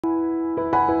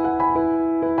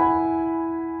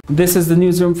This is the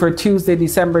newsroom for Tuesday,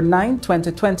 December 9,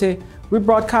 2020. We're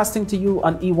broadcasting to you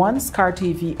on E1, Scar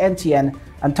TV, NTN,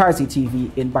 and Tarzi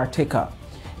TV in Bartica.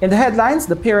 In the headlines,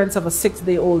 the parents of a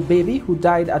 6-day-old baby who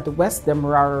died at the West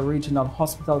Demerara Regional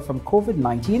Hospital from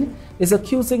COVID-19 is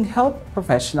accusing health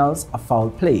professionals of foul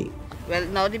play. Well,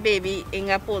 now the baby in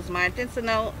a post-mortem, so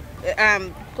now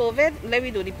COVID, let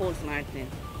me do the post-mortem.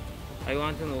 I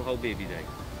want to know how baby died.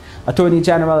 Attorney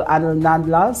General Anil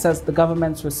Nandlal says the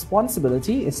government's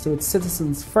responsibility is to its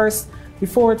citizens first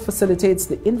before it facilitates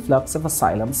the influx of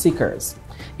asylum seekers.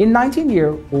 A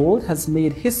 19-year-old has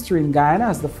made history in Guyana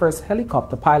as the first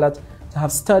helicopter pilot to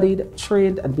have studied,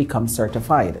 trained, and become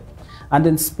certified. And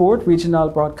in sport, regional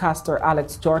broadcaster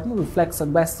Alex Jordan reflects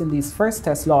on West Indies' first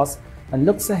test loss and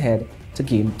looks ahead to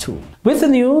Game 2. With the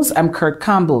news, I'm Kurt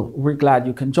Campbell. We're glad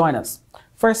you can join us.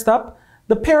 First up,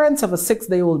 the parents of a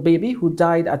 6-day-old baby who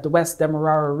died at the West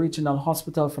Demerara Regional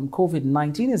Hospital from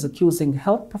COVID-19 is accusing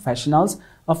health professionals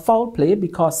of foul play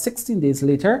because 16 days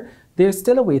later, they're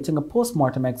still awaiting a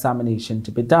post-mortem examination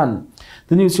to be done.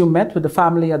 The newsroom met with the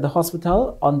family at the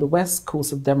hospital on the west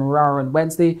coast of Demerara on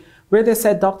Wednesday, where they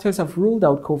said doctors have ruled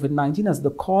out COVID-19 as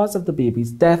the cause of the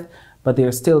baby's death, but they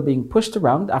are still being pushed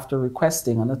around after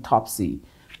requesting an autopsy.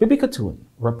 Bibi Katoon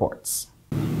reports.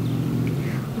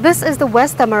 This is the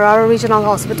West Demerara Regional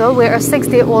Hospital where a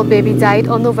 6-day-old baby died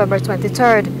on November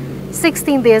 23rd.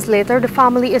 16 days later, the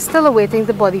family is still awaiting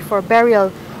the body for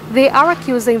burial. They are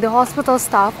accusing the hospital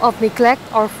staff of neglect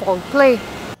or foul play.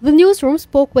 The newsroom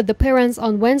spoke with the parents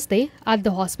on Wednesday at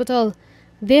the hospital.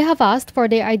 They have asked for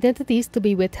their identities to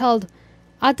be withheld.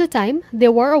 At the time, they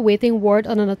were awaiting word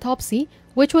on an autopsy,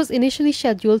 which was initially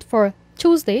scheduled for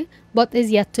Tuesday, but is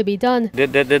yet to be done. They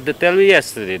tell me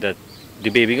yesterday that the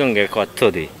baby gonna get caught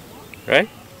today, right?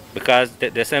 Because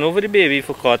they sent over the baby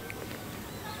for cut.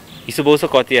 He's supposed to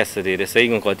cut yesterday. They say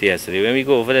he's gonna cut yesterday. When we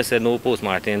go over, they said no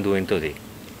post-mortem doing today.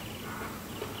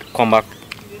 Come back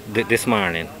this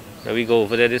morning. When we go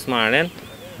over there this morning,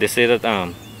 they say that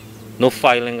no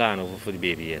filing gone over for the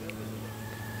baby yet.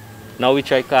 Now we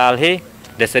try call, hey,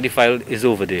 they said the file is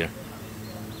over there.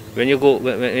 When you go,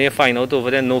 when you find out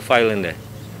over there, no file in there.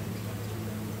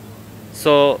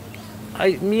 So,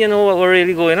 you know what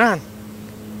really going on.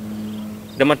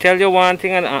 They might tell you one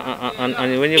thing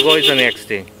and when you go it's the next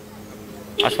thing.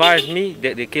 As far as me,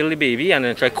 they kill the baby and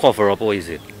then try cover up what is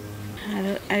it.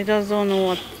 I just don't know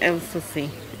what else to say.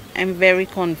 I'm very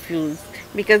confused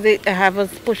because they have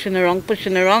us pushing around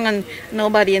and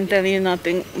nobody can tell you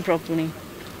nothing properly.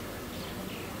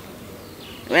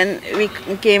 When we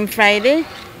came Friday,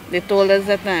 they told us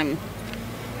that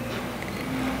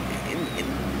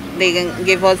they can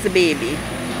give us the baby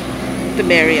to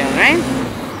burial, right?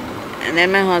 And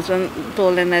then my husband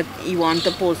told them that he wants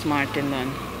the post-mortem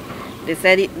done. They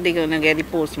said they're going to get the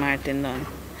post-mortem done.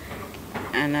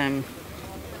 And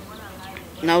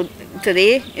now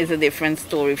today is a different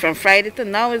story. From Friday to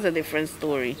now is a different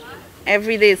story.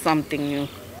 Every day is something new.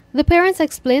 The parents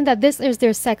explained that this is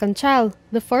their second child.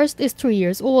 The first is 3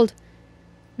 years old.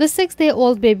 The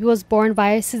 6-day-old baby was born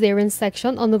via cesarean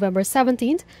section on November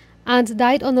 17th and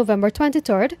died on November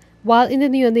 23rd while in the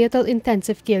neonatal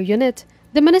intensive care unit.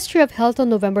 The Ministry of Health on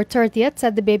November 30th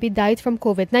said the baby died from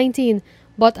COVID-19,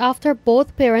 but after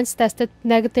both parents tested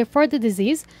negative for the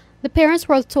disease, the parents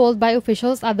were told by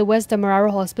officials at the West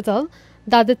Demerara Hospital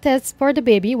that the test for the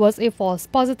baby was a false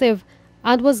positive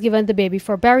and was given the baby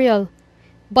for burial.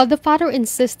 But the father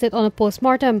insisted on a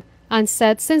post-mortem and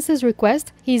said since his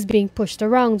request, he is being pushed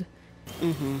around.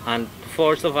 And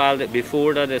first of all,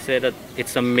 before that they said that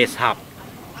it's a mishap.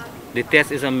 The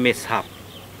test is a mishap.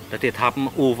 That it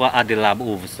happened over at the lab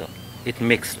officer. It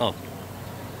mixed up.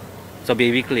 So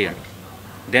baby clear.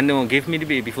 Then they won't give me the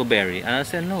baby for burial. And I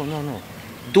said, no.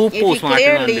 Do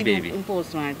post-mortem on the baby.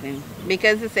 Post-mortem.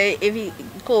 Because they say if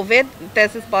COVID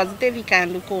test is positive, he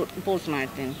can't do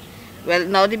post-mortem. Well,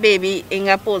 now the baby in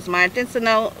a post-mortem, so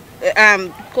now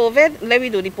COVID, let me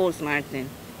do the post-mortem.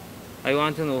 I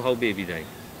want to know how baby died.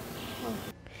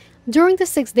 During the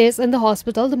 6 days in the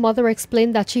hospital, the mother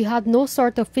explained that she had no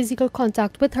sort of physical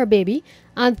contact with her baby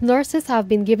and nurses have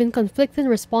been given conflicting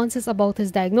responses about his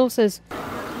diagnosis.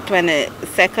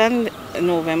 22nd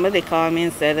November, they called me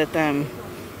and said that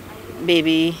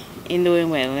baby ain't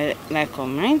doing well, let I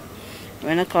come, right?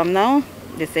 When I come now,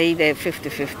 they say they have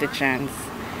 50-50 chance.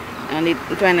 On the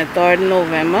 23rd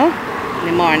November, in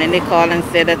the morning, they called and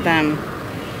said that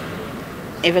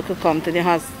if I could come to the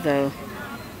hospital.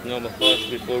 No, but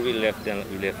first, before we left he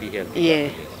healthy. Yeah,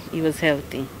 he was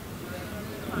healthy.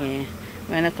 Yeah.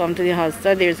 When I come to the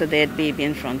hospital, there's a dead baby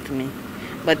in front of me.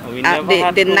 But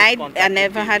the night, I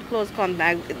never had close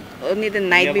contact. Only the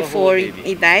night before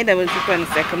he died, that was the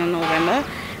 22nd of November.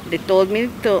 They told me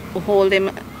to hold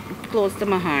him close to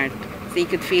my heart so he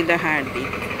could feel the heartbeat.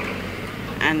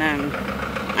 And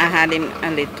I had him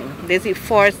a little. This is the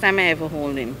first time I ever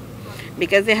hold him.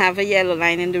 Because they have a yellow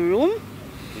line in the room,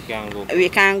 we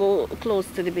can't go close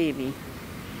to the baby.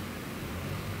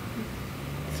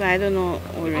 So I don't know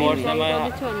really. On the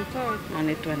 23rd. On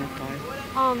the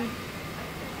 23rd.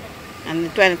 And the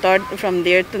 23rd, from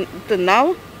there to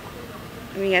now,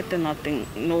 we get to nothing,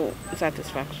 no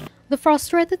satisfaction. The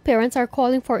frustrated parents are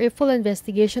calling for a full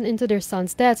investigation into their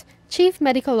son's death. Chief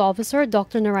Medical Officer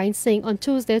Dr. Narayan Singh on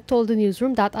Tuesday told the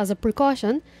newsroom that as a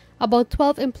precaution, about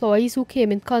 12 employees who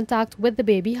came in contact with the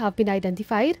baby have been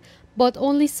identified, but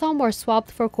only some were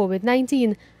swabbed for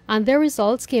COVID-19 and their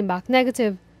results came back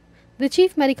negative. The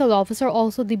Chief Medical Officer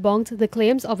also debunked the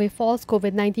claims of a false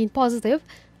COVID-19 positive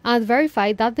and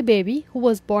verified that the baby, who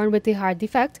was born with a heart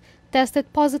defect,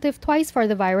 tested positive twice for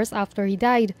the virus after he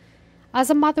died. As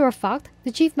a matter of fact,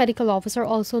 the Chief Medical Officer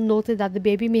also noted that the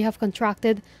baby may have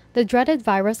contracted the dreaded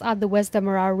virus at the West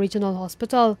Demerara Regional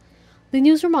Hospital. The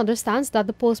newsroom understands that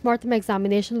the post-mortem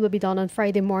examination will be done on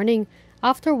Friday morning,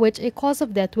 after which a cause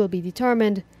of death will be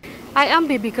determined. I am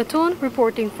Bibi Khatun,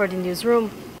 reporting for the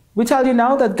newsroom. We tell you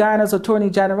now that Guyana's Attorney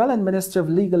General and Minister of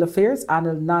Legal Affairs,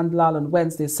 Anil Nandlal, on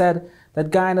Wednesday said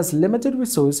that Guyana's limited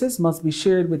resources must be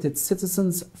shared with its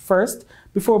citizens first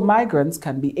before migrants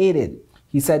can be aided.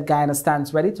 He said Guyana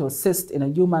stands ready to assist in a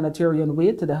humanitarian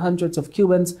way to the hundreds of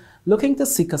Cubans looking to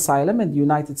seek asylum in the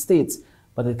United States,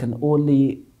 but it can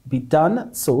only be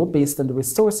done so based on the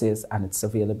resources and its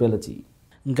availability.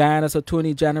 Guyana's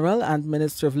Attorney General and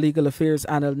Minister of Legal Affairs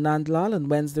Anil Nandlal on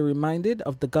Wednesday reminded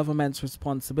of the government's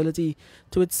responsibility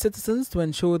to its citizens to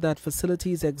ensure that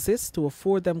facilities exist to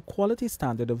afford them quality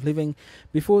standard of living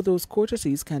before those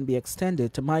courtesies can be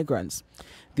extended to migrants.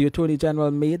 The Attorney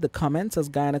General made the comments as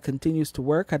Guyana continues to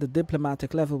work at a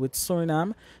diplomatic level with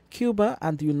Suriname, Cuba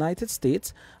and the United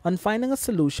States on finding a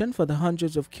solution for the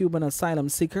hundreds of Cuban asylum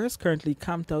seekers currently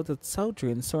camped out at Sabotage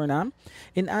in Suriname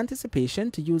in anticipation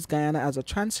to use Guyana as a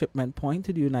transshipment point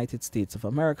to the United States of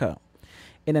America.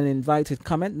 In an invited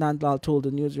comment, Nandlal told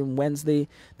the newsroom Wednesday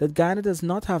that Guyana does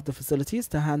not have the facilities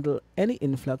to handle any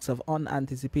influx of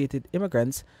unanticipated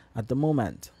immigrants at the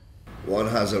moment. One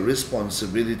has a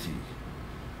responsibility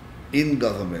in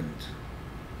government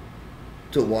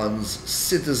to one's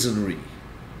citizenry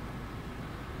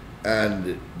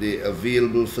and the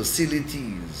available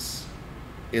facilities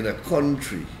in a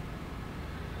country,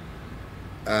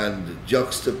 and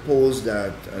juxtapose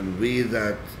that and weigh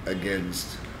that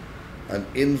against an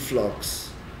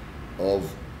influx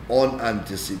of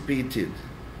unanticipated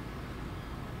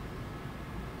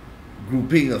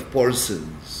grouping of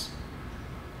persons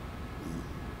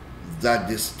that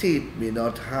the state may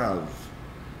not have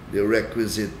the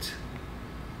requisite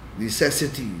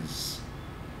necessities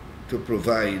to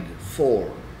provide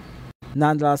for.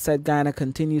 Nandlal said Guyana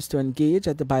continues to engage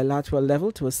at the bilateral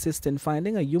level to assist in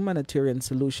finding a humanitarian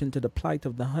solution to the plight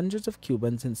of the hundreds of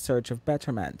Cubans in search of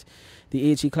betterment.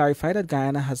 The AG clarified that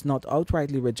Guyana has not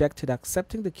outrightly rejected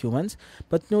accepting the Cubans,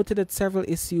 but noted that several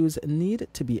issues need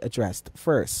to be addressed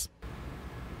first.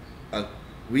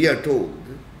 We are told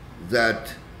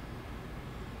that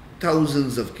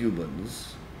thousands of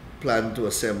Cubans plan to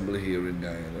assemble here in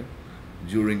Guyana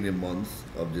during the month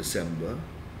of December,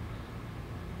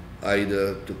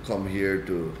 either to come here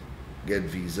to get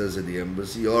visas at the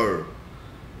embassy or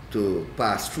to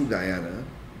pass through Guyana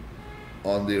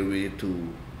on their way to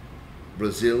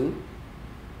Brazil,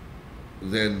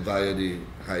 then via the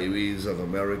highways of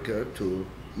America to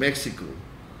Mexico,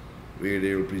 where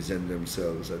they will present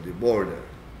themselves at the border.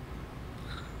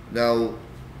 Now,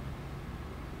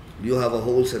 you have a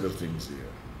whole set of things there.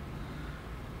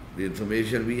 The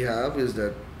information we have is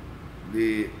that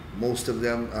most of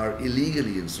them are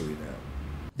illegally in Suriname.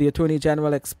 The Attorney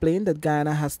General explained that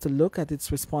Guyana has to look at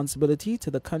its responsibility to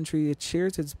the country it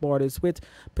shares its borders with,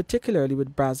 particularly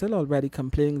with Brazil already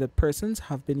complaining that persons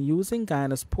have been using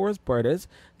Guyana's porous borders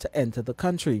to enter the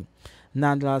country.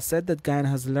 Nandlal said that Guyana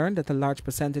has learned that a large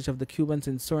percentage of the Cubans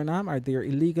in Suriname are there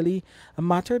illegally, a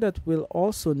matter that will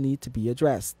also need to be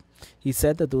addressed. He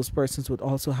said that those persons would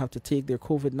also have to take their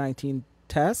COVID-19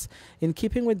 tests in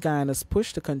keeping with Guyana's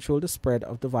push to control the spread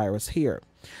of the virus here.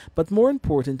 But more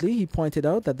importantly, he pointed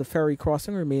out that the ferry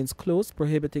crossing remains closed,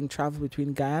 prohibiting travel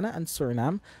between Guyana and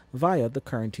Suriname via the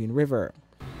Quarantine River.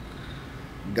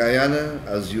 Guyana,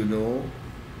 as you know,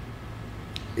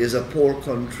 is a poor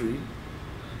country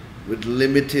with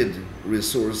limited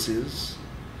resources.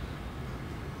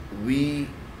 We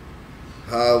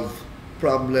have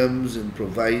problems in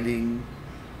providing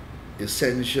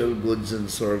essential goods and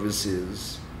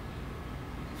services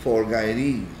for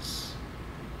Guyanese.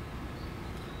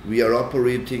 we are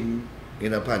operating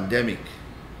in a pandemic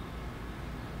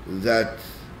that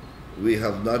we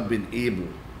have not been able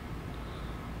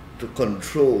to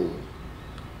control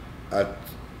at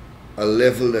a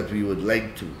level that we would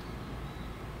like to.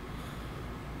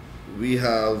 We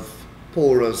have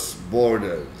porous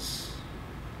borders,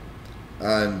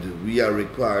 and we are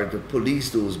required to police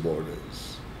those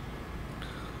borders.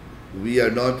 We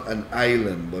are not an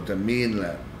island but a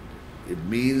mainland. It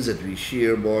means that we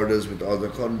share borders with other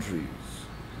countries,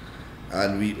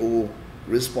 and we owe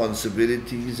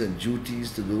responsibilities and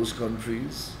duties to those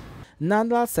countries.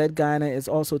 Nandlal said Guyana is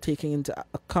also taking into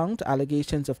account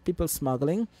allegations of people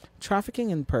smuggling, trafficking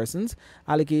in persons,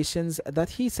 allegations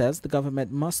that he says the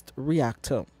government must react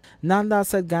to. Nandlal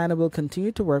said Guyana will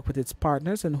continue to work with its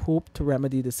partners and hope to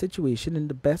remedy the situation in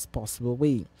the best possible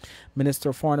way. Minister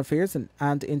of Foreign Affairs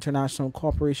and International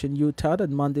Cooperation UTUD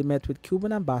on Monday met with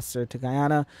Cuban ambassador to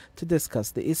Guyana to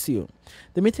discuss the issue.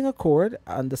 The meeting occurred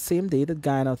on the same day that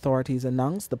Guyana authorities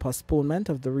announced the postponement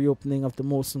of the reopening of the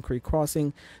Molson Creek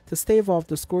crossing to stave off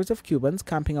the scores of Cubans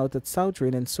camping out at South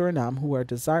Drain in Suriname who are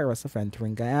desirous of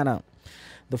entering Guyana.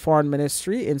 The Foreign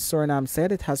Ministry in Suriname said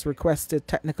it has requested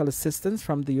technical assistance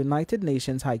from the United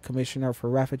Nations High Commissioner for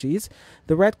Refugees,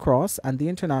 the Red Cross, and the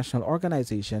International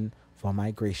Organization for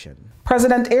Migration.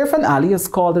 President Irfan Ali has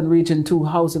called on Region 2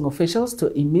 housing officials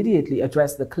to immediately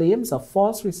address the claims of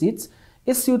false receipts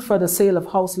issued for the sale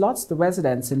of house lots to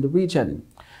residents in the region.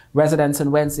 Residents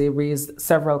on Wednesday raised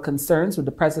several concerns with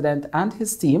the president and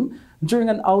his team during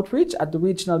an outreach at the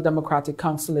Regional Democratic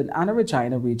Council in Anna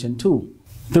Regina, Region 2.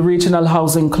 The regional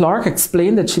housing clerk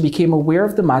explained that she became aware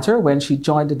of the matter when she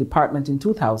joined the department in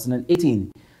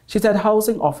 2018. She said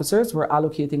housing officers were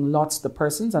allocating lots to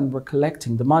persons and were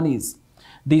collecting the monies.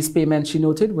 These payments, she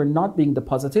noted, were not being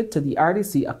deposited to the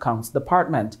RDC Accounts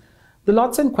Department. The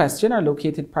lots in question are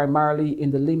located primarily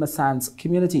in the Lima Sands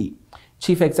community.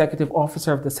 Chief Executive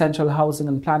Officer of the Central Housing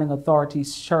and Planning Authority,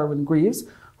 Sherwin Greaves,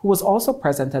 who was also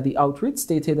present at the outreach,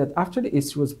 stated that after the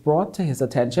issue was brought to his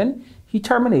attention, he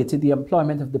terminated the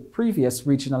employment of the previous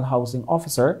regional housing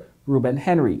officer, Reuben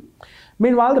Henry.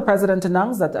 Meanwhile, the president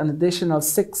announced that an additional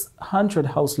 600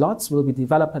 house lots will be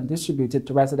developed and distributed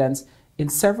to residents in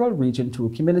several Region 2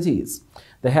 communities.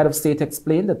 The head of state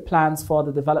explained that plans for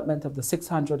the development of the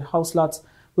 600 house lots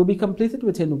will be completed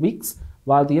within weeks,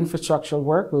 while the infrastructural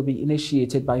work will be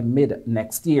initiated by mid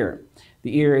next year.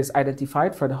 The areas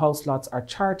identified for the house lots are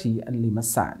Charty and Lima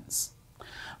Sands.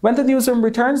 When the newsroom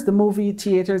returns, the movie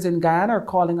theaters in Guyana are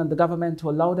calling on the government to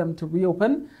allow them to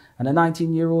reopen, and a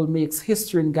 19-year-old makes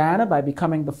history in Guyana by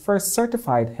becoming the first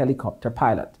certified helicopter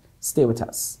pilot. Stay with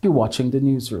us. You're watching the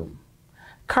newsroom.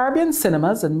 Caribbean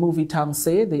cinemas and movie towns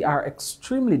say they are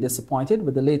extremely disappointed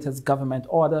with the latest government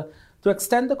order to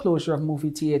extend the closure of movie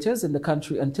theaters in the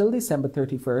country until December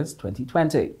 31st,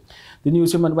 2020. The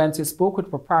newsroom on Wednesday spoke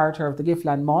with proprietor of the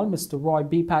Giftland Mall, Mr. Roy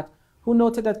Bipat, who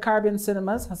noted that Caribbean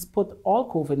Cinemas has put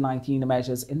all COVID-19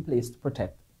 measures in place to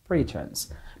protect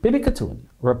patrons. Bibi Katoon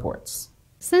reports.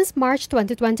 Since March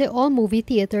 2020, all movie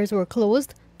theaters were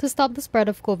closed to stop the spread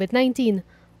of COVID-19.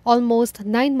 Almost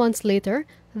 9 months later,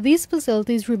 these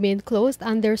facilities remain closed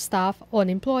and their staff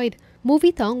unemployed.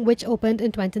 Movie Town, which opened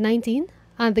in 2019,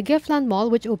 and the Giftland Mall,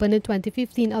 which opened in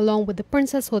 2015 along with the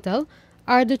Princess Hotel,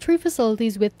 are the three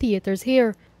facilities with theaters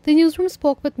here. The newsroom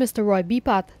spoke with Mr. Roy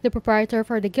Bipat, the proprietor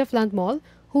for the Giftland Mall,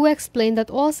 who explained that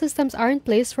all systems are in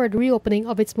place for the reopening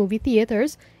of its movie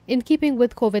theaters in keeping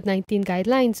with COVID-19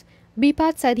 guidelines.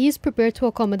 Bipat said he is prepared to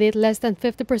accommodate less than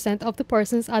 50% of the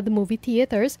persons at the movie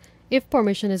theaters if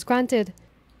permission is granted.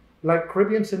 Like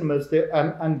Caribbean Cinemas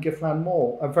and Giftland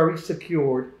Mall, a very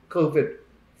secured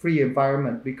COVID-free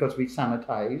environment because we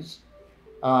sanitize.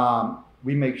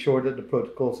 We make sure that the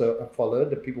protocols are followed,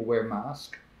 that people wear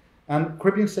masks. And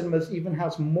Caribbean Cinemas even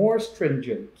has more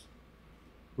stringent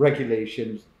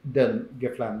regulations than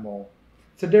Giftland Mall.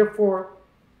 So therefore,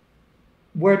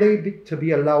 were they to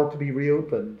be allowed to be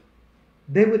reopened,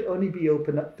 they would only be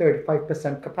open at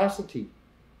 35% capacity.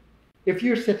 If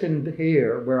you're sitting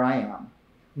here where I am,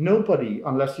 nobody,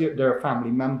 unless they're a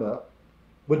family member,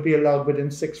 would be allowed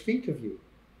within 6 feet of you.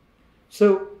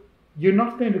 So you're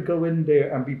not going to go in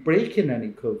there and be breaking any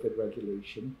COVID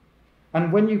regulation.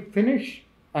 And when you finish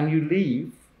and you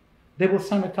leave, they will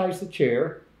sanitize the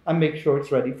chair and make sure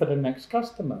it's ready for the next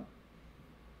customer.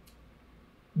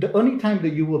 The only time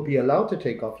that you will be allowed to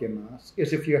take off your mask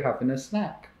is if you're having a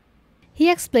snack. He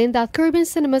explained that Caribbean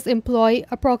Cinemas employ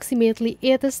approximately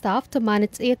 80 staff to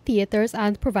manage 8 theaters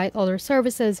and provide other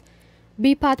services.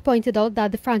 Bipat pointed out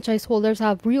that the franchise holders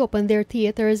have reopened their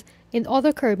theaters in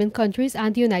other Caribbean countries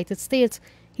and the United States.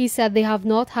 He said they have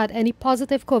not had any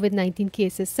positive COVID-19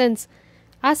 cases since.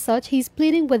 As such, he's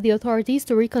pleading with the authorities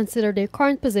to reconsider their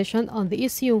current position on the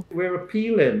issue. We're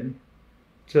appealing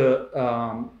to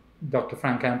Dr.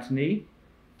 Frank Anthony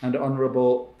and the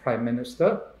Honourable Prime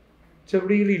Minister to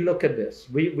really look at this.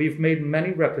 We've made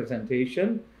many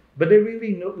representations, but they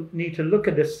really need to look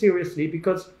at this seriously,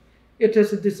 because it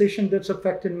is a decision that's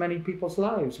affecting many people's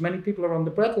lives. Many people are on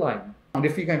the breadline. And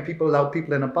if you're going to allow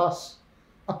people in a bus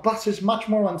is much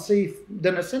more unsafe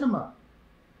than a cinema.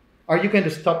 Are you going to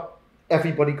stop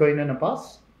everybody going in a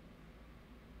bus?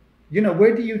 You know,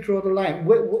 where do you draw the line?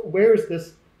 Where is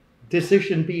this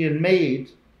decision being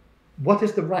made? What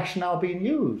is the rationale being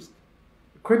used?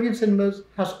 Caribbean Cinemas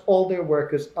has all their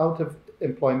workers out of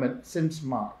employment since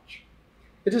March.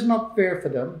 It is not fair for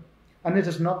them, and it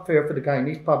is not fair for the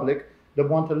Guyanese public that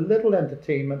want a little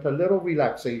entertainment, a little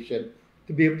relaxation,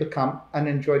 to be able to come and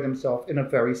enjoy themselves in a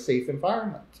very safe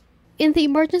environment. In the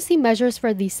emergency measures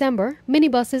for December,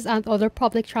 minibuses and other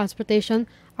public transportation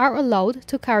are allowed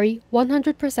to carry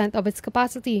 100% of its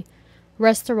capacity.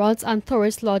 Restaurants and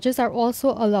tourist lodges are also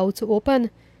allowed to open.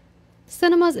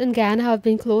 Cinemas in Guyana have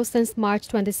been closed since March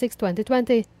 26,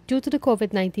 2020 due to the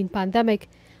COVID-19 pandemic.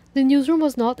 The newsroom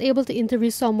was not able to interview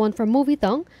someone from Movie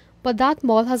Tongue, but that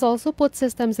mall has also put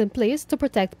systems in place to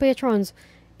protect patrons.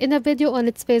 In a video on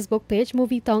its Facebook page,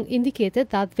 Movie Tongue indicated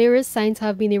that various signs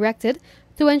have been erected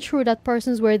to ensure that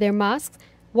persons wear their masks,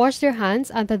 wash their hands,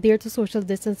 and adhere to social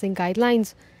distancing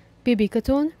guidelines. Bibi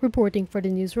Khatun reporting for the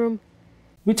newsroom.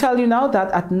 We tell you now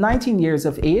that at 19 years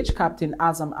of age, Captain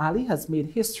Azam Ali has made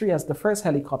history as the first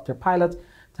helicopter pilot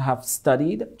to have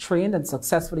studied, trained, and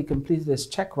successfully completed his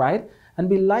check ride and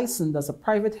be licensed as a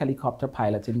private helicopter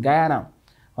pilot in Guyana.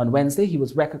 On Wednesday, he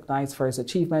was recognized for his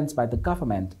achievements by the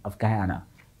government of Guyana.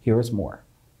 Here is more.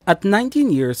 At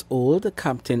 19 years old,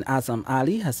 Captain Azam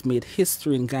Ali has made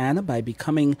history in Guyana by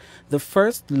becoming the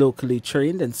first locally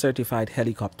trained and certified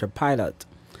helicopter pilot.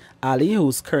 Ali, who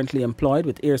is currently employed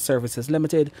with Air Services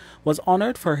Limited, was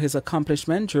honored for his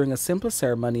accomplishment during a simple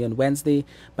ceremony on Wednesday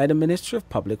by the Ministry of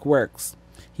Public Works.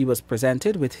 He was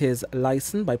presented with his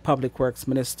license by Public Works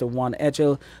Minister Juan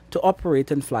Edgel to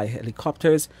operate and fly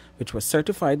helicopters, which was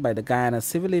certified by the Guyana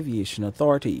Civil Aviation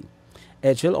Authority.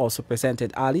 Edgel also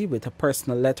presented Ali with a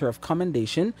personal letter of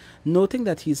commendation, noting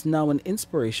that he is now an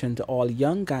inspiration to all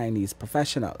young Guyanese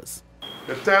professionals.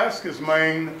 The task is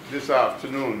mine this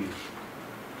afternoon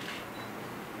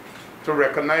to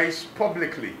recognize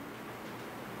publicly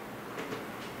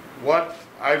what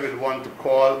I would want to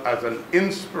call as an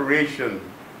inspiration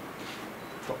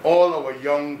to all our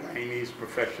young Guyanese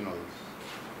professionals.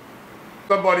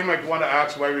 Somebody might want to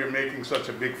ask why we're making such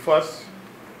a big fuss.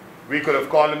 We could have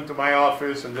called him to my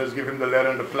office and just give him the letter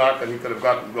and the plaque, and he could have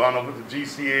gone over to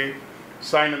GCA,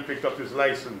 signed and picked up his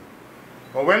license.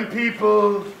 But when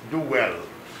people do well,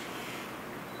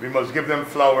 we must give them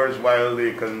flowers while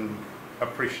they can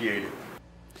appreciate it.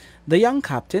 The young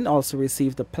captain also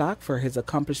received a plaque for his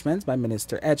accomplishments by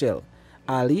Minister Edgel.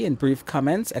 Ali, in brief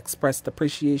comments, expressed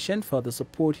appreciation for the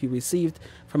support he received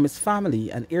from his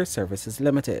family and Air Services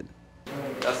Limited.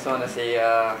 Just want to say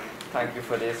thank you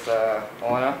for this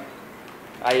honor.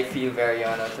 I feel very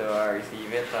honored to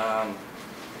receive it.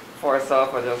 First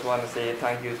off, I just want to say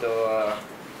thank you to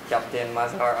Captain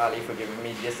Mazhar Ali for giving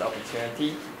me this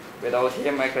opportunity. Without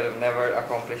him, I could have never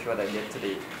accomplished what I did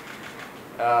today.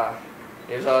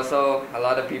 There's also a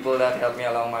lot of people that helped me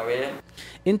along my way.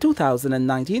 In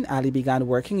 2019, Ali began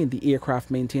working in the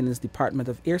Aircraft Maintenance Department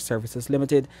of Air Services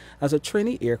Limited as a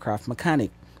trainee aircraft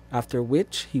mechanic, after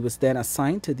which he was then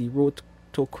assigned to the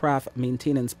rotorcraft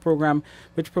maintenance program,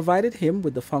 which provided him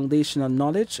with the foundational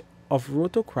knowledge of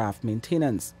rotorcraft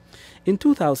maintenance. In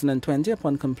 2020,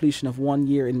 upon completion of 1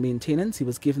 year in maintenance, he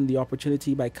was given the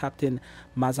opportunity by Captain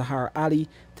Mazahar Ali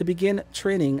to begin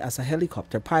training as a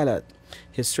helicopter pilot.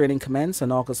 His training commenced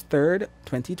on August 3,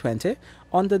 2020,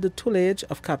 under the tutelage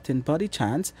of Captain Buddy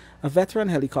Chance, a veteran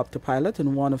helicopter pilot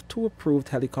and one of 2 approved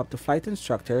helicopter flight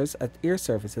instructors at Air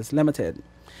Services Limited.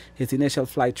 His initial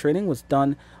flight training was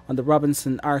done on the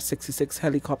Robinson R-66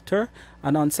 helicopter,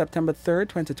 and on September 3,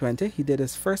 2020, he did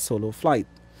his first solo flight.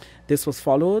 This was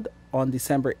followed on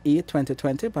December 8,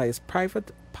 2020 by his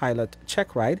private pilot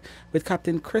check ride with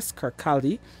Captain Chris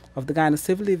Kirkcaldy of the Guyana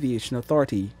Civil Aviation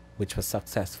Authority, which was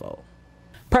successful.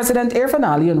 President Irfan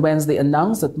Ali on Wednesday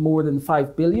announced that more than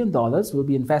 $5 billion will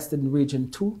be invested in Region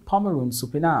 2, Pomeroon,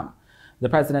 Suriname. The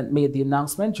president made the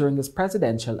announcement during his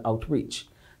presidential outreach.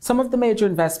 Some of the major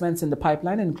investments in the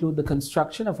pipeline include the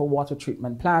construction of a water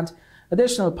treatment plant,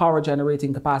 additional power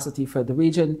generating capacity for the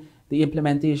region, the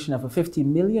implementation of a $50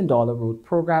 million road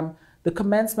program, the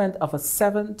commencement of a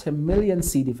 $70 million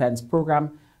sea defense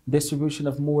program, distribution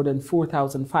of more than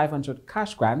 4,500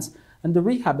 cash grants, and the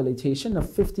rehabilitation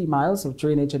of 50 miles of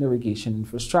drainage and irrigation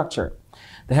infrastructure.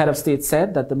 The head of state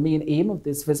said that the main aim of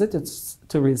this visit is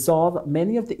to resolve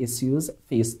many of the issues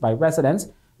faced by residents,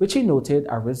 which he noted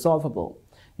are resolvable.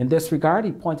 In this regard,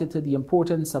 he pointed to the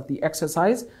importance of the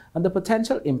exercise and the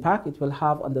potential impact it will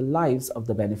have on the lives of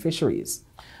the beneficiaries.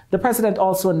 The president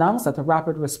also announced that a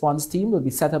rapid response team will be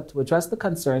set up to address the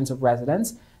concerns of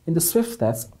residents in the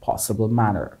swiftest possible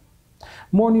manner.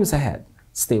 More news ahead.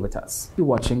 Stay with us. You're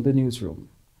watching the Newsroom.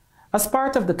 As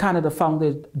part of the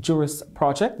Canada-founded Juris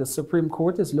Project, the Supreme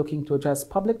Court is looking to address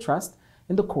public trust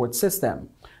in the court system.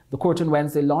 The court on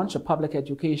Wednesday launched a public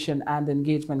education and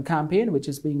engagement campaign, which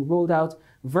is being rolled out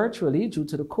virtually due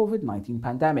to the COVID-19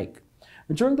 pandemic.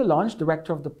 During the launch,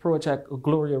 director of the project,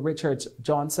 Gloria Richards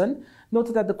Johnson,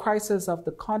 noted that the crisis of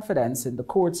the confidence in the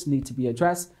courts need to be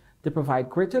addressed to provide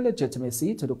greater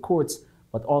legitimacy to the courts,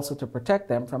 but also to protect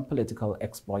them from political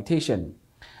exploitation.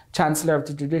 Chancellor of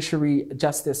the Judiciary,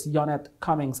 Justice Yonette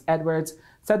Cummings Edwards,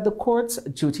 said the court's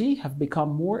duty have become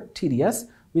more tedious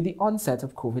with the onset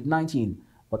of COVID-19,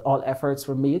 but all efforts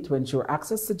were made to ensure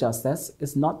access to justice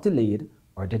is not delayed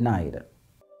or denied.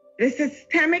 The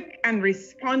systemic and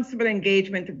responsible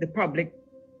engagement of the public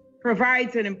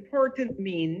provides an important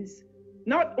means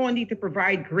not only to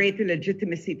provide greater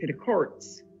legitimacy to the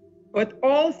courts, but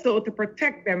also to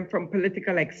protect them from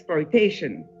political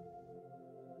exploitation.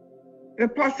 The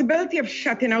possibility of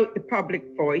shutting out the public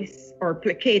voice or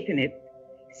placating it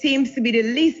seems to be the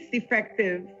least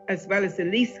effective as well as the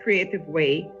least creative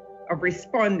way of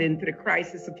responding to the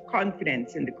crisis of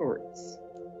confidence in the courts.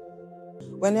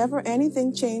 Whenever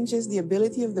anything changes the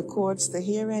ability of the courts to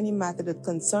hear any matter that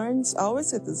concerns our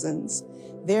citizens,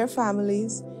 their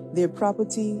families, their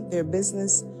property, their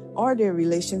business, or their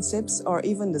relationships, or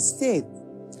even the state,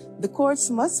 the courts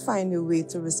must find a way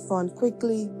to respond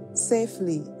quickly,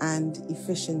 safely, and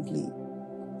efficiently.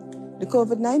 The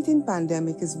COVID-19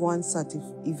 pandemic is one such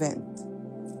event.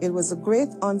 It was a great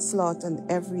onslaught on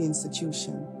every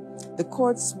institution. The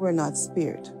courts were not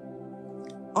spared.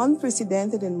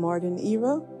 Unprecedented in modern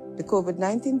era, the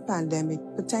COVID-19 pandemic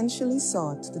potentially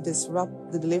sought to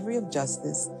disrupt the delivery of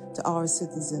justice to our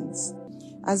citizens.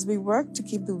 As we work to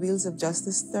keep the wheels of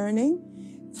justice turning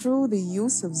through the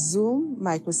use of Zoom,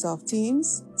 Microsoft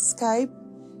Teams, Skype,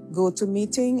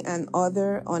 GoToMeeting, and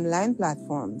other online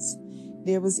platforms,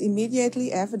 there was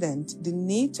immediately evident the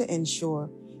need to ensure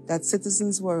that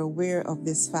citizens were aware of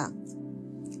this fact.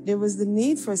 There was the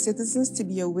need for citizens to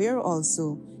be aware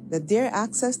also that their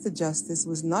access to justice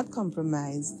was not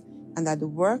compromised and that the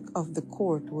work of the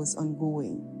court was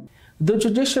ongoing. The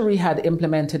judiciary had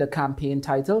implemented a campaign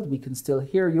titled "We Can Still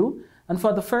Hear You," and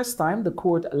for the first time, the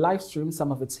court live-streamed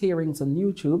some of its hearings on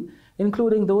YouTube,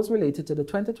 including those related to the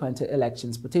 2020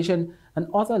 elections petition and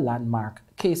other landmark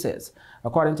cases.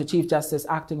 According to Chief Justice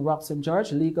Acting Roxanne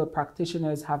George, legal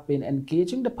practitioners have been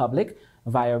engaging the public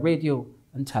via radio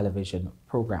and television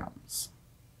programs.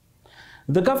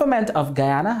 The government of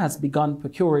Guyana has begun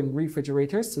procuring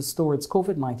refrigerators to store its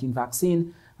COVID-19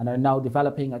 vaccine and are now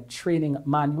developing a training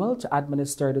manual to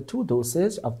administer the 2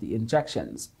 doses of the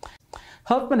injections.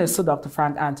 Health Minister Dr.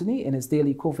 Frank Anthony, in his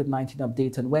daily COVID-19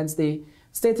 update on Wednesday,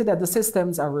 stated that the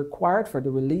systems are required for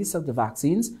the release of the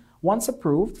vaccines once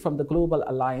approved from the Global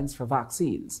Alliance for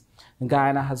Vaccines.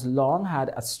 Guyana has long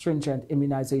had a stringent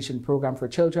immunization program for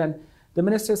children. The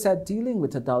minister said dealing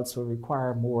with adults will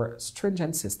require more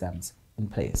stringent systems in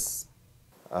place.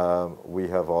 We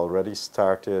have already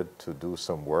started to do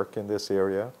some work in this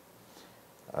area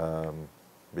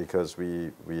because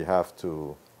we have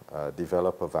to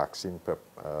develop a vaccine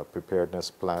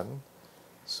preparedness plan.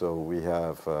 So we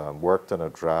have worked on a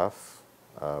draft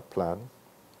plan,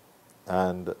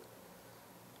 and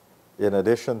in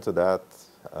addition to that,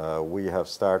 we have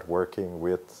started working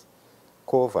with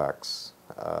COVAX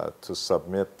to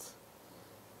submit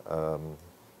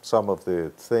some of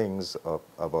the things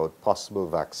about possible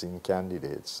vaccine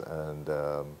candidates and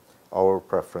our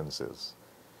preferences.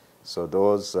 So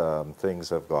those things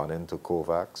have gone into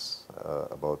COVAX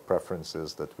about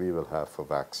preferences that we will have for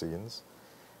vaccines.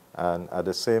 And at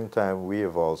the same time, we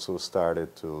have also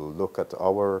started to look at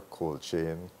our cold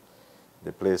chain,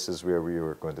 the places where we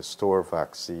were going to store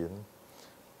vaccine.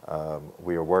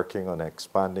 We are working on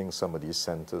expanding some of these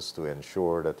centers to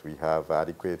ensure that we have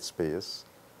adequate space.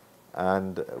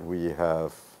 And we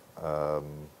have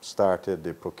started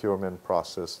the procurement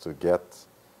process to get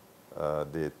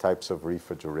the types of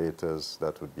refrigerators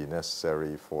that would be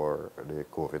necessary for the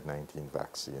COVID-19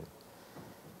 vaccine.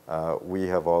 We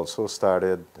have also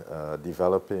started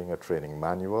developing a training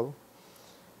manual,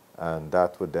 and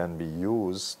that would then be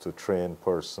used to train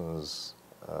persons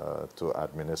to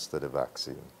administer the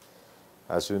vaccine.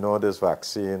 As you know, this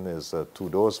vaccine is a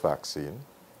 2-dose vaccine,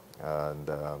 and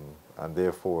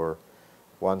therefore,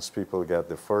 once people get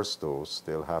the first dose,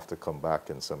 they'll have to come back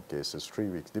in some cases 3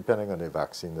 weeks, depending on the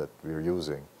vaccine that we're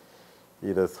using,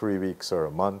 either 3 weeks or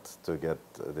a month to get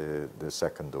the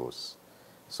second dose.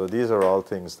 So these are all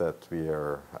things that we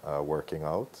are working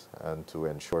out, and to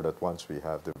ensure that once we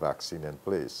have the vaccine in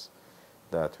place,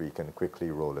 that we can quickly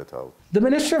roll it out. The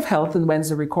Ministry of Health on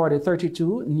Wednesday recorded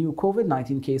 32 new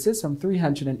COVID-19 cases from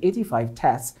 385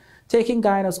 tests, taking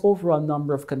Guyana's overall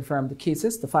number of confirmed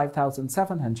cases to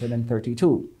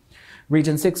 5,732.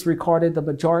 Region 6 recorded the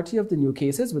majority of the new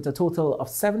cases with a total of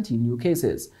 17 new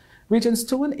cases. Regions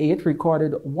 2 and 8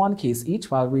 recorded 1 case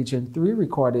each, while Region 3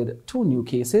 recorded 2 new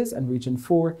cases and Region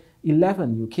 4,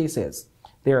 11 new cases.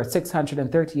 There are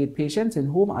 638 patients in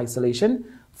home isolation,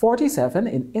 47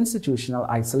 in institutional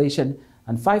isolation,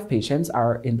 and 5 patients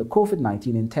are in the COVID-19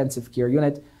 intensive care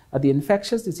unit at the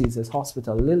Infectious Diseases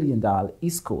Hospital Liliendal,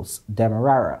 East Coast,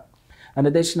 Demerara. An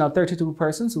additional 32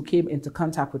 persons who came into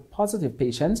contact with positive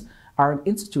patients are in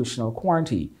institutional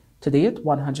quarantine. To date,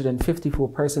 154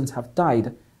 persons have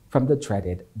died from the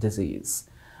dreaded disease.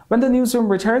 When the newsroom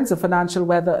returns, the financial,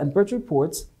 weather, and bridge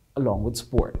reports, along with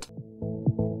sport.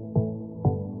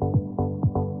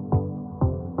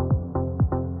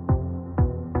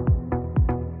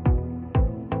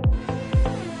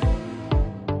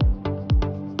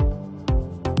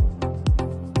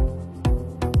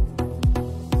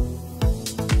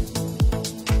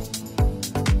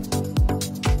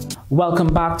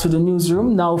 Welcome back to the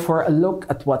newsroom. Now for a look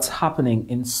at what's happening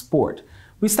in sport.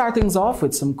 We start things off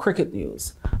with some cricket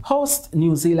news. Host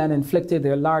New Zealand inflicted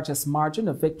their largest margin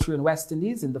of victory on West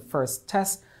Indies in the first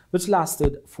test, which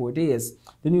lasted 4 days.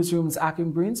 The newsroom's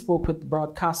Akim Green spoke with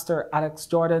broadcaster Alex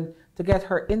Jordan to get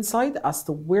her insight as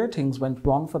to where things went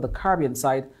wrong for the Caribbean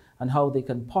side and how they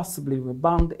can possibly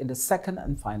rebound in the second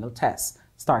and final test,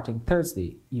 starting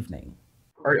Thursday evening.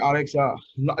 All right, Alex,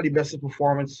 not the best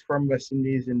performance from West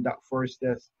Indies in that first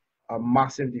test. A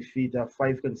massive defeat,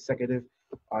 5 consecutive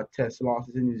test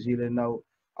losses in New Zealand. Now,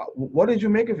 what did you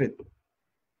make of it?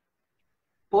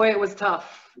 Boy, it was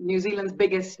tough. New Zealand's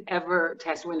biggest ever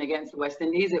test win against the West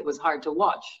Indies. It was hard to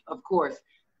watch, of course.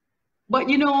 But,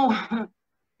 you know,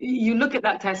 you look at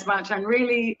that test match and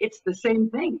really it's the same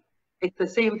thing. It's the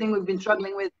same thing we've been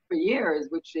struggling with for years,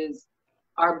 which is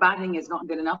our batting is not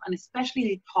good enough, and especially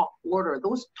the top order,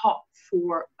 those top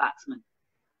 4 batsmen.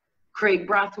 Craig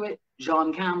Brathwaite,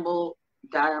 John Campbell,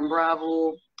 Darren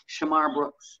Bravo, Shamar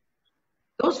Brooks.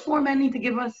 Those 4 men need to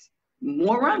give us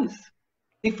more runs.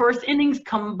 The first innings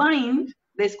combined,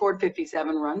 they scored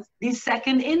 57 runs. The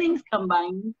second innings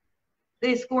combined,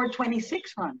 they scored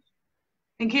 26 runs.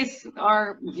 In case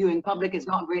our viewing public is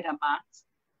not great at maths,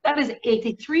 that is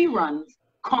 83 runs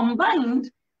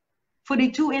combined for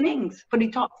the 2 innings, for the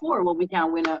top 4. Well, we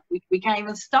can't win we can't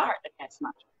even start a test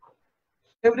match.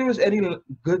 If there was any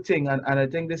good thing, and I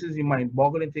think this is the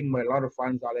mind-boggling thing by a lot of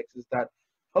fans, Alex, is that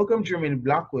how come Jermaine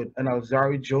Blackwood and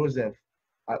Alzari Joseph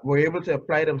were able to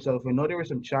apply themselves? We know there were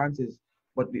some chances,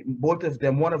 but both of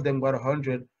them, one of them got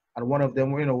 100, and one of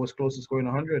them, was close to scoring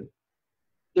 100.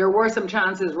 There were some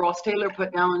chances. Ross Taylor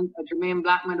put down Jermaine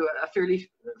Blackwood a fairly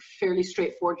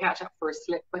straightforward catch at first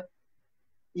slip, but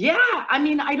yeah, I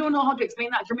mean, I don't know how to explain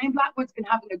that. Jermaine Blackwood's been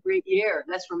having a great year.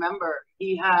 Let's remember,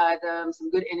 he had some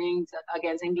good innings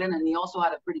against England, and he also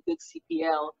had a pretty good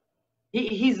CPL.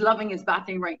 He's loving his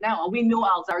batting right now. And we know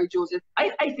Alzari Joseph,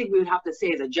 I think we would have to say,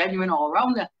 is a genuine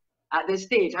all-rounder at this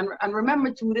stage. And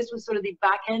remember, too, this was sort of the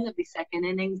back end of the second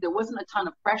innings. There wasn't a ton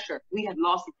of pressure. We had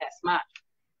lost the test match.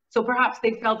 So perhaps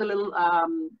they felt a little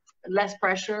less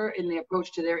pressure in the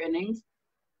approach to their innings.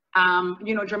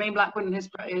 Jermaine Blackwood in his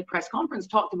press conference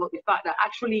talked about the fact that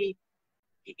actually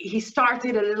he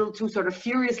started a little too sort of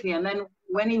furiously, and then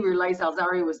when he realized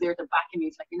Alzari was there to back him,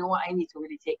 he's like, you know what, I need to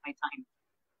really take my time.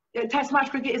 Test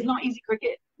match cricket is not easy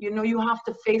cricket. You have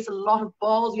to face a lot of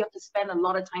balls, you have to spend a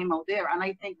lot of time out there, and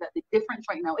I think that the difference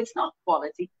right now, it's not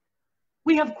quality.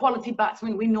 We have quality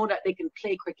batsmen, we know that they can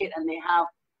play cricket and they have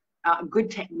good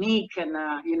technique, and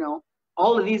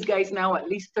all of these guys now, at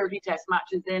least 30 test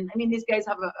matches in. I mean, these guys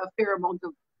have a fair amount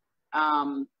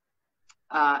of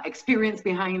experience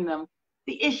behind them.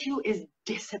 The issue is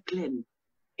discipline.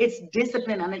 It's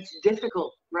discipline, and it's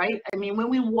difficult, right? I mean, when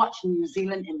we watch New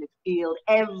Zealand in the field,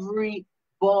 every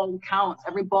ball counts.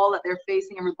 Every ball that they're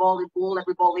facing, every ball they bowl,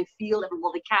 every ball they field, every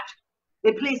ball they catch.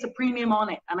 They place a premium on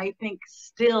it. And I think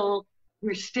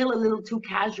we're still a little too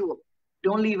casual.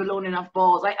 Don't leave alone enough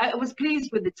balls. I was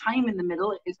pleased with the time in the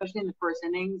middle, especially in the first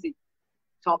innings. The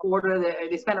top order,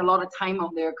 they spent a lot of time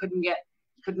out there. Couldn't get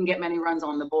many runs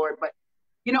on the board. But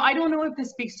You know, I don't know if this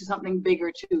speaks to something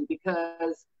bigger too,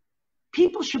 because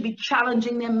people should be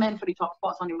challenging their men for the top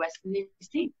spots on the West Indies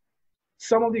team.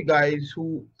 Some of the guys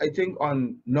who I think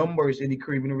on numbers in the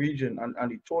Caribbean region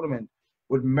and the tournament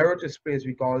would merit a space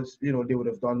because, you know, they would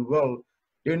have done well.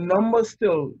 Their numbers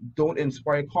still don't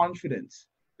inspire confidence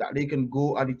that they can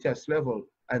go at the test level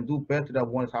and do better than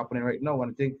what's happening right now.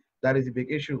 And I think that is a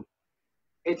big issue.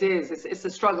 It is. It's a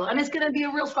struggle. And it's going to be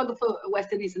a real struggle for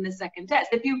West Indies in this second test.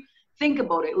 If you think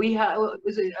about it, we had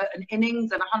an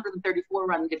innings and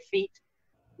 134-run defeat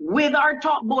with our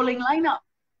top bowling lineup.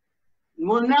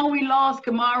 Well, now we lost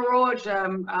Kamar Roach,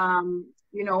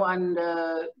 you know, and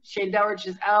Shane Dowridge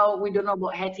is out. We don't know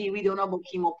about Hetty. We don't know about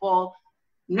Kemo Paul.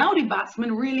 Now the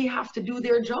batsmen really have to do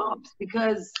their jobs,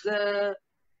 because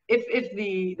if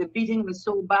the beating was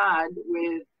so bad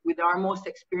with our most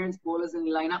experienced bowlers in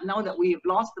the lineup, now that we have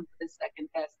lost them for the second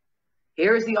test,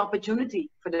 here's the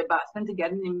opportunity for the batsmen to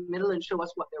get in the middle and show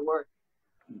us what they're worth.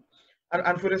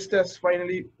 And for this test,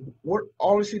 finally,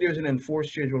 obviously there's an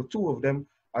enforced schedule, 2 of them,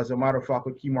 as a matter of fact,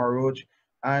 with Kemar Roach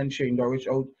and Shane Dowridge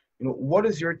out. You know, what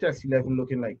is your test 11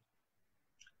 looking like?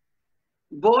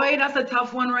 Boy, that's a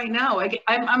tough one right now.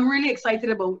 I'm really excited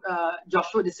about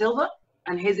Joshua De Silva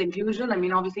and his inclusion. I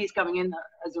mean, obviously he's coming in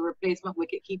as a replacement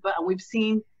wicketkeeper, and we've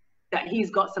seen that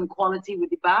he's got some quality with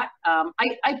the bat.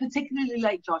 I particularly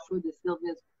like Joshua De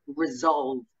Silva's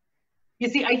resolve. You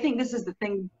see, I think this is the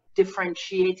thing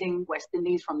differentiating West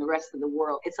Indies from the rest of the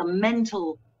world. It's a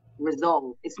mental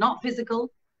resolve. It's not physical.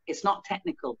 It's not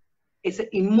technical. It's an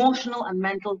emotional and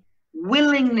mental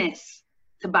willingness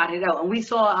to bat it out. And we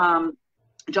saw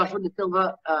Joshua De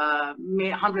Silva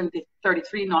made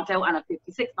 133 not out and a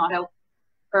 56 not out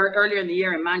earlier in the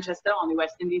year in Manchester on the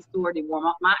West Indies tour, the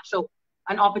warm-up match. So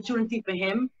an opportunity for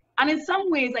him. And in some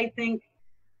ways, I think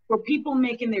for people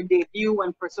making their debut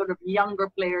and for sort of younger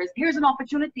players, here's an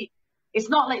opportunity. It's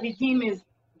not like the team is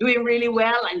doing really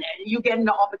well and you get an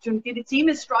opportunity. The team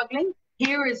is struggling.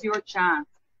 Here is your chance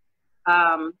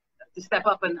to step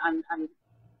up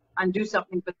and do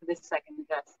something for this second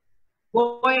test.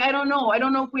 Boy, I don't know. I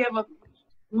don't know if we have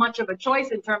much of a choice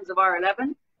in terms of our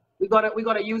 11. We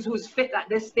gotta use who's fit at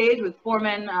this stage with 4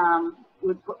 men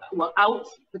out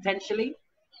potentially,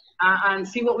 and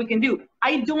see what we can do.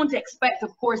 I don't expect,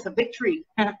 of course, a victory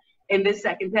in this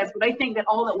second test, but I think that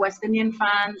all that West Indian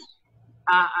fans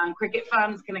and cricket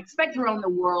fans can expect around the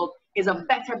world is a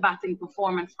better batting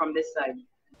performance from this side.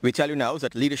 We tell you now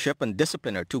that leadership and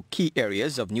discipline are 2 key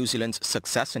areas of New Zealand's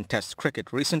success in Test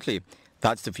cricket recently.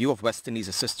 That's the view of West Indies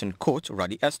assistant coach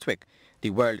Roddy Estwick.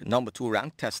 The world #2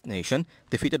 ranked Test nation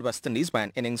defeated West Indies by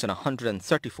an innings on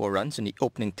 134 runs in the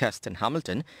opening test in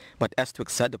Hamilton, but Estwick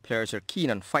said the players are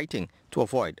keen on fighting to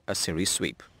avoid a series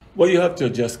sweep. Well, you have to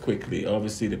adjust quickly.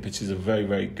 Obviously, the pitches are very,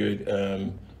 very good.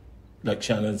 Like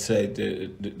Shannon said,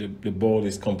 the ball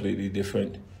is completely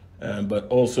different. But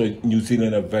also, New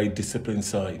Zealand are a very disciplined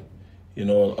side. You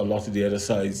know, a lot of the other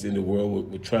sides in the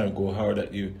world would try and go hard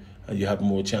at you, and you have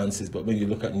more chances. But when you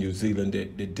look at New Zealand,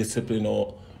 they discipline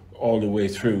all the way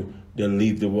through. They'll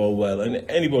leave the ball well. And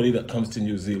anybody that comes to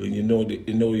New Zealand, you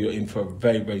know you're in for a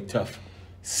very, very tough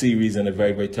series and a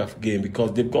very, very tough game,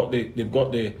 because they've got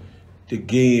the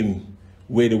game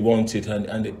where they want it,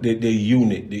 and they're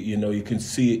unit. You know, you can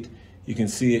see it. You can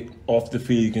see it off the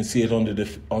field. You can see it on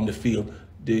the field.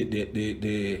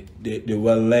 They're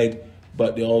well led,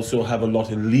 but they also have a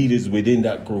lot of leaders within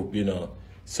that group. You know,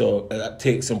 so that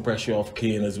takes some pressure off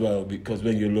Kane as well, because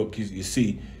when you look, you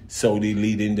see Saudi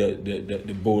leading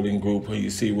the bowling group, and you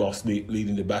see Ross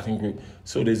leading the batting group.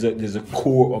 So there's a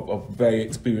core of very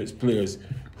experienced players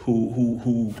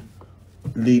who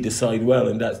lead the side well,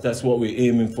 and that's what we're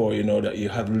aiming for. You know, that you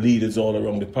have leaders all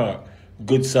around the park.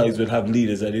 Good sides will have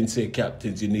leaders. I didn't say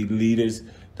captains. You need leaders.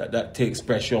 That takes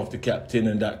pressure off the captain,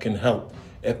 and that can help.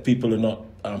 If people are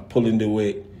not pulling the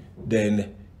weight,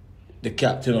 then the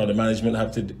captain or the management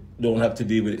don't have to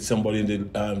deal with it. Somebody in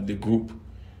the group,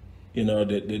 you know,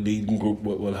 the leading group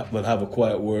will have a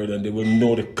quiet word, and they will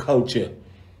know the culture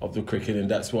of the cricket, and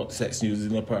that's what sets New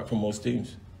Zealand apart from most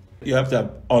teams. You have to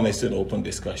have honest and open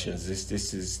discussions.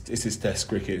 This is Test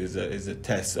cricket. Is a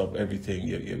test of everything.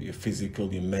 Your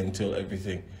physical, your mental,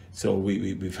 everything. So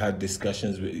we've had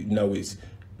discussions. Now it's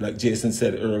like Jason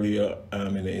said earlier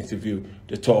in the interview.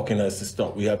 The talking has to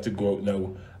stop. We have to go out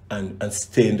now and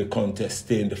stay in the contest,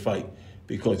 stay in the fight,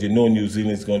 because you know New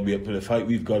Zealand is going to be up for the fight.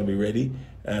 We've got to be ready.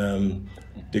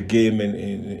 The game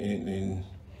in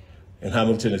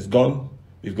Hamilton is gone.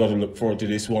 We've got to look forward to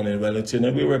this one in Wellington,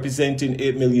 and we're representing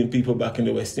 8 million people back in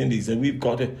the West Indies, and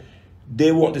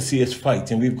they want to see us fight,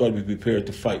 and we've got to be prepared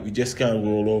to fight. We just can't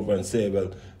roll over and say,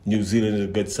 well, New Zealand is a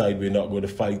good side, we're not going to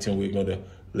fight, and we're going to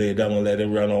lay down and let it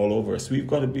run all over us.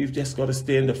 We've just got to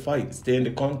stay in the fight, stay in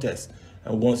the contest.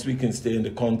 And once we can stay in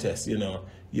the contest, you know,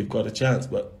 you've got a chance,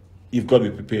 but you've got to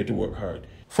be prepared to work hard.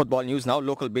 Football news now.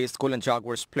 Local-based Golden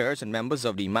Jaguars players and members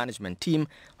of the management team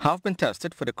have been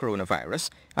tested for the coronavirus,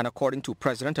 and according to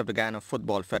President of the Guyana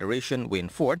Football Federation, Wayne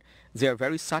Ford, they are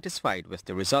very satisfied with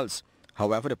the results.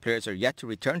 However, the players are yet to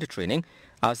return to training,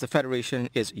 as the Federation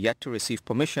is yet to receive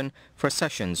permission for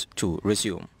sessions to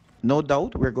resume. No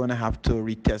doubt we're going to have to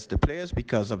retest the players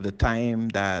because of the time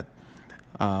that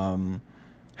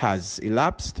has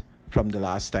elapsed from the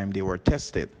last time they were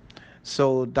tested.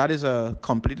 So that is a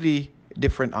completely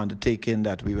different undertaking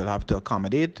that we will have to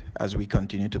accommodate as we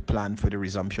continue to plan for the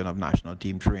resumption of national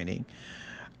team training.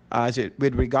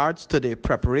 With regards to the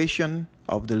preparation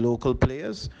of the local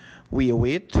players, we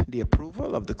await the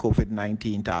approval of the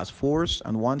COVID-19 task force,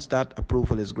 and once that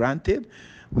approval is granted,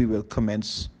 we will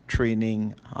commence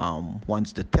training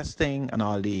once the testing and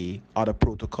all the other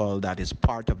protocol that is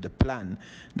part of the plan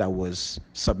that was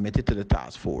submitted to the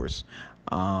task force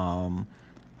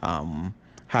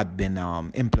had been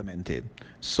implemented.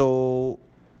 So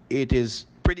it is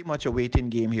pretty much a waiting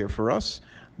game here for us,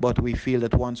 but we feel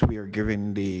that once we are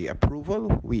given the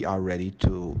approval, we are ready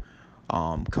to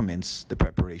commence the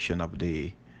preparation of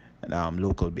the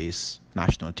local-based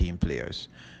national team players.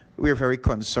 We're very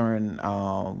concerned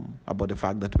about the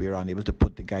fact that we are unable to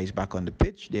put the guys back on the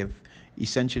pitch. They've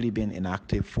essentially been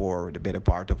inactive for the better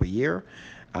part of a year,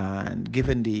 and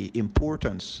given the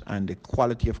importance and the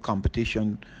quality of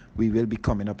competition we will be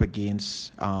coming up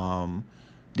against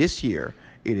this year,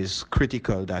 it is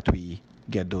critical that we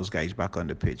get those guys back on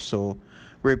the pitch. So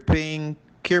we're paying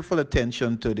careful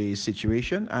attention to the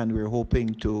situation, and we're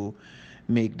hoping to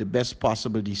make the best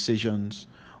possible decisions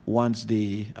once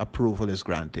the approval is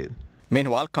granted.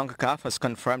 Meanwhile, CONCACAF has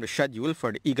confirmed the schedule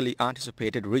for the eagerly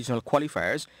anticipated regional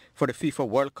qualifiers for the FIFA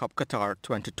World Cup Qatar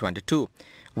 2022.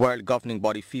 World governing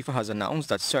body FIFA has announced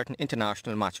that certain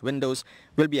international match windows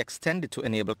will be extended to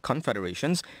enable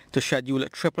confederations to schedule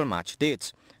triple match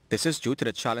dates. This is due to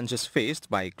the challenges faced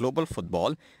by global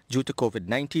football due to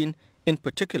COVID-19, in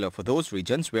particular for those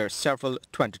regions where several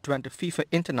 2020 FIFA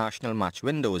international match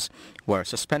windows were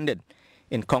suspended.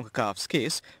 In CONCACAF's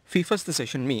case, FIFA's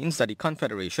decision means that the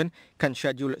Confederation can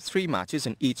schedule 3 matches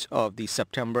in each of the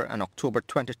September and October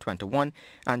 2021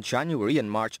 and January and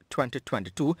March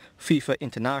 2022 FIFA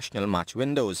international match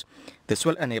windows. This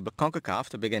will enable CONCACAF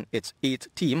to begin its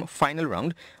 8-team final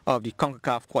round of the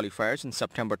CONCACAF qualifiers in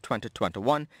September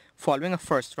 2021, following a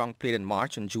first round played in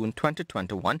March and June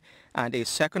 2021 and a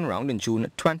second round in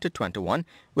June 2021,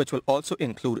 which will also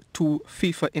include 2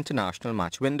 FIFA international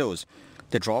match windows.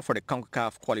 The draw for the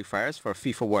CONCACAF qualifiers for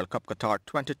FIFA World Cup Qatar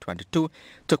 2022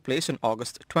 took place in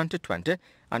August 2020,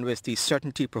 and with the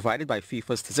certainty provided by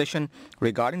FIFA's decision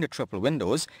regarding the triple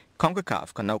windows,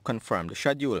 CONCACAF can now confirm the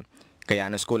schedule.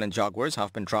 Guyana's Golden Jaguars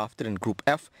have been drafted in Group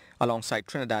F alongside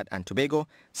Trinidad and Tobago,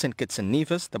 St. Kitts and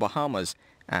Nevis, the Bahamas,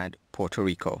 and Puerto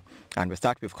Rico. And with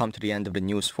that, we've come to the end of the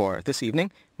news for this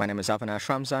evening. My name is Avinash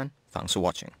Ramzan. Thanks for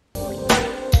watching.